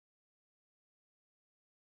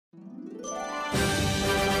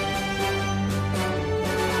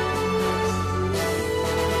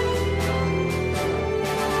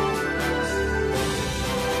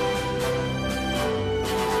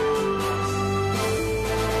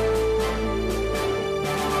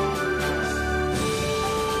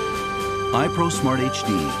iPro Smart HD.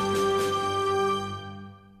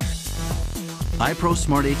 iPro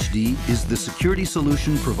Smart HD is the security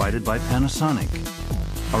solution provided by Panasonic.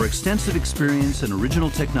 Our extensive experience and original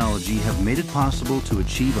technology have made it possible to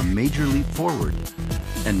achieve a major leap forward.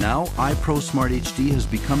 And now, iPro Smart HD has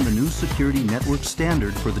become the new security network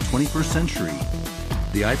standard for the 21st century.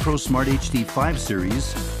 The iPro Smart HD 5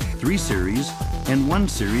 Series, 3 Series, and 1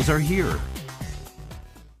 Series are here.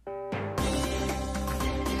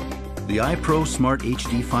 The iPro Smart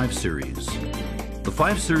HD 5 Series. The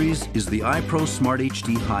 5 Series is the iPro Smart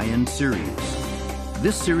HD high-end series.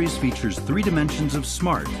 This series features 3 dimensions of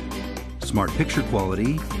smart: smart picture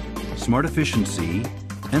quality, smart efficiency,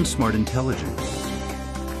 and smart intelligence.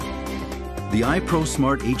 The iPro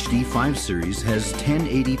Smart HD 5 Series has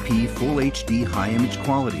 1080p Full HD high image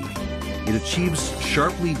quality. It achieves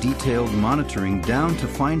sharply detailed monitoring down to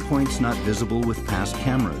fine points not visible with past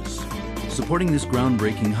cameras. Supporting this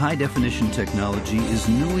groundbreaking high-definition technology is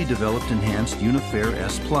newly developed enhanced UniFair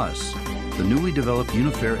S+. The newly developed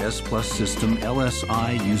UniFair S Plus system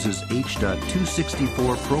LSI uses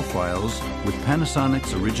H.264 profiles with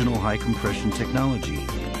Panasonic's original high compression technology.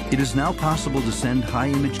 It is now possible to send high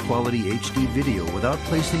image quality HD video without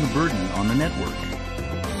placing a burden on the network.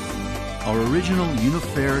 Our original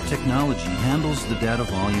UniFair technology handles the data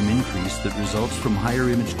volume increase that results from higher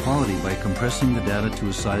image quality by compressing the data to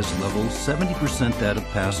a size level 70% that of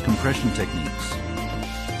past compression techniques.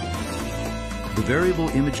 The variable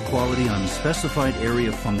image quality on specified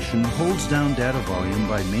area function holds down data volume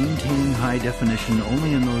by maintaining high definition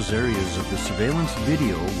only in those areas of the surveillance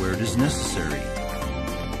video where it is necessary.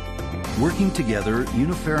 Working together,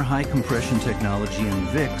 UniFair high compression technology and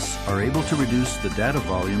VIX are able to reduce the data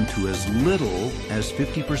volume to as little as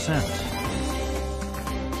 50%.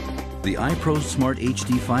 The iPro Smart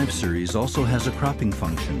HD 5 Series also has a cropping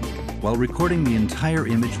function. While recording the entire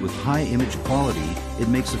image with high image quality, it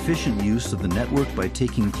makes efficient use of the network by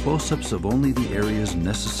taking close-ups of only the areas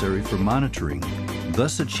necessary for monitoring,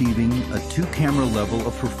 thus achieving a 2-camera level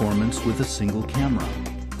of performance with a single camera.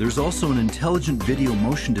 There's also an intelligent video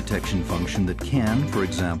motion detection function that can, for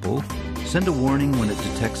example, send a warning when it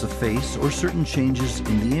detects a face or certain changes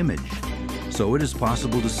in the image. So it is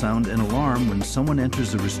possible to sound an alarm when someone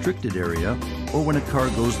enters a restricted area or when a car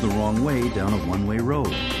goes the wrong way down a one-way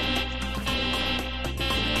road.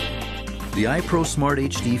 The iPro Smart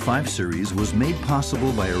HD 5 Series was made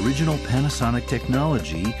possible by original Panasonic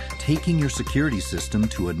technology, taking your security system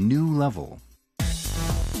to a new level.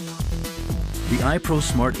 The iPro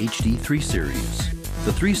Smart HD 3 Series.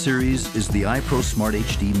 The 3 Series is the iPro Smart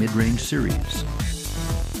HD mid-range series.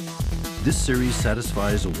 This series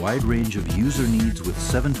satisfies a wide range of user needs with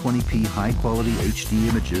 720p high-quality HD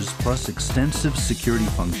images plus extensive security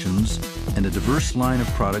functions and a diverse line of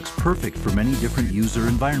products perfect for many different user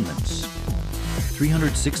environments.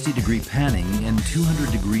 360-degree panning and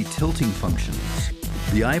 200-degree tilting functions.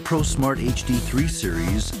 The iPro Smart HD 3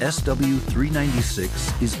 Series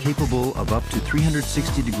SW396 is capable of up to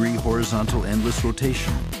 360-degree horizontal endless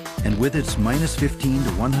rotation, and with its -15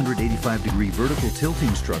 to 185-degree vertical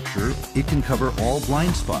tilting structure, it can cover all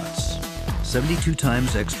blind spots. 72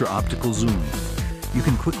 times extra optical zoom. You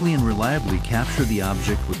can quickly and reliably capture the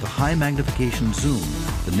object with the high magnification zoom,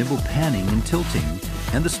 the nimble panning and tilting,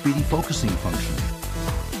 and the speedy focusing function.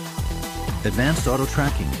 Advanced auto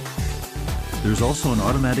tracking. There's also an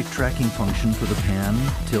automatic tracking function for the pan,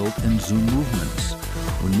 tilt, and zoom movements.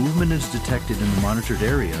 When movement is detected in the monitored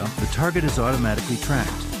area, the target is automatically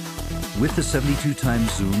tracked. With the 72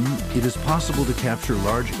 times zoom, it is possible to capture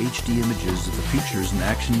large HD images of the features and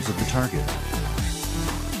actions of the target.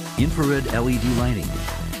 Infrared LED lighting.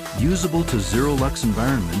 Usable to zero-lux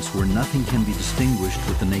environments where nothing can be distinguished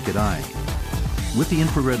with the naked eye. With the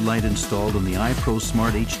infrared light installed on the iPro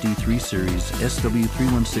Smart HD 3 Series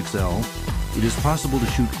SW316L, it is possible to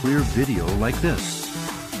shoot clear video like this.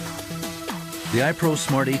 The iPro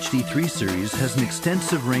Smart HD 3 Series has an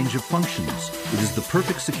extensive range of functions. It is the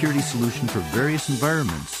perfect security solution for various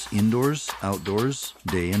environments, indoors, outdoors,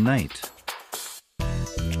 day and night.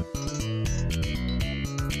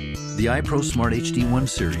 The iPro Smart HD 1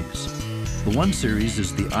 Series. The 1 Series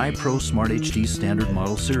is the iPro Smart HD standard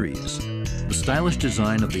model series. The stylish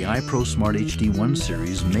design of the iPro Smart HD 1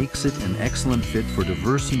 Series makes it an excellent fit for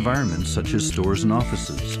diverse environments such as stores and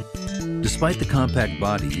offices. Despite the compact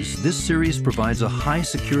bodies, this series provides a high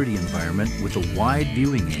security environment with a wide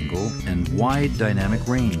viewing angle and wide dynamic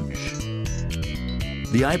range.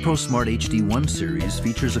 The iPro Smart HD 1 Series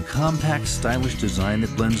features a compact, stylish design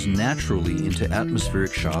that blends naturally into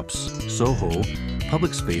atmospheric shops, Soho,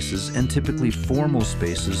 public spaces and typically formal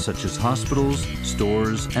spaces such as hospitals,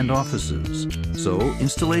 stores, and offices. So,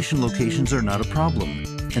 installation locations are not a problem,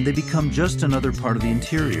 and they become just another part of the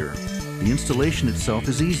interior. The installation itself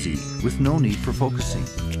is easy, with no need for focusing.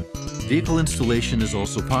 Vehicle installation is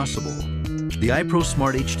also possible. The iPro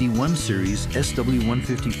Smart HD 1 Series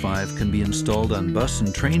SW155 can be installed on bus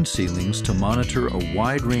and train ceilings to monitor a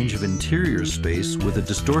wide range of interior space with a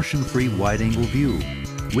distortion-free wide-angle view.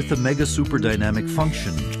 With the Mega Super Dynamic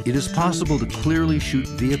function, it is possible to clearly shoot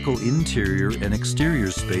vehicle interior and exterior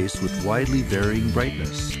space with widely varying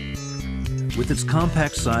brightness. With its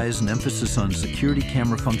compact size and emphasis on security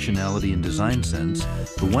camera functionality and design sense,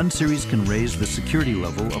 the 1 Series can raise the security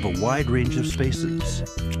level of a wide range of spaces.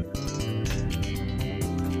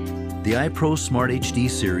 The iPro Smart HD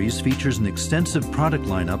series features an extensive product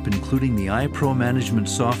lineup including the iPro Management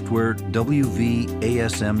Software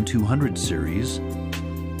WV-ASM200 series,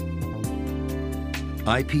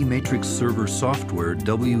 IP Matrix Server Software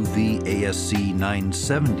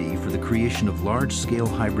WV-ASC970 for the creation of large-scale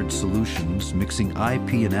hybrid solutions mixing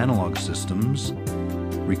IP and analog systems,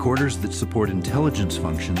 recorders that support intelligence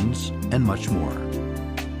functions, and much more.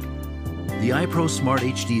 The iPro Smart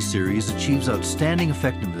HD series achieves outstanding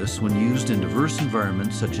effectiveness when used in diverse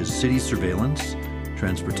environments such as city surveillance,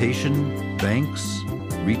 transportation, banks,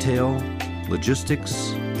 retail,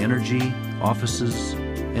 logistics, energy, offices,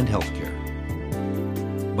 and healthcare.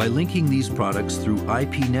 By linking these products through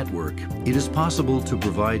IP network, it is possible to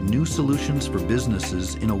provide new solutions for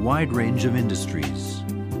businesses in a wide range of industries.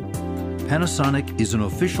 Panasonic is an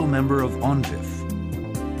official member of ONVIF.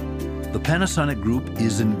 The Panasonic Group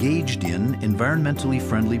is engaged in environmentally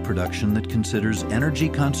friendly production that considers energy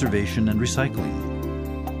conservation and recycling.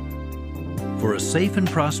 For a safe and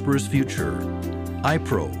prosperous future,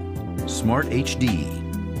 iPro Smart HD.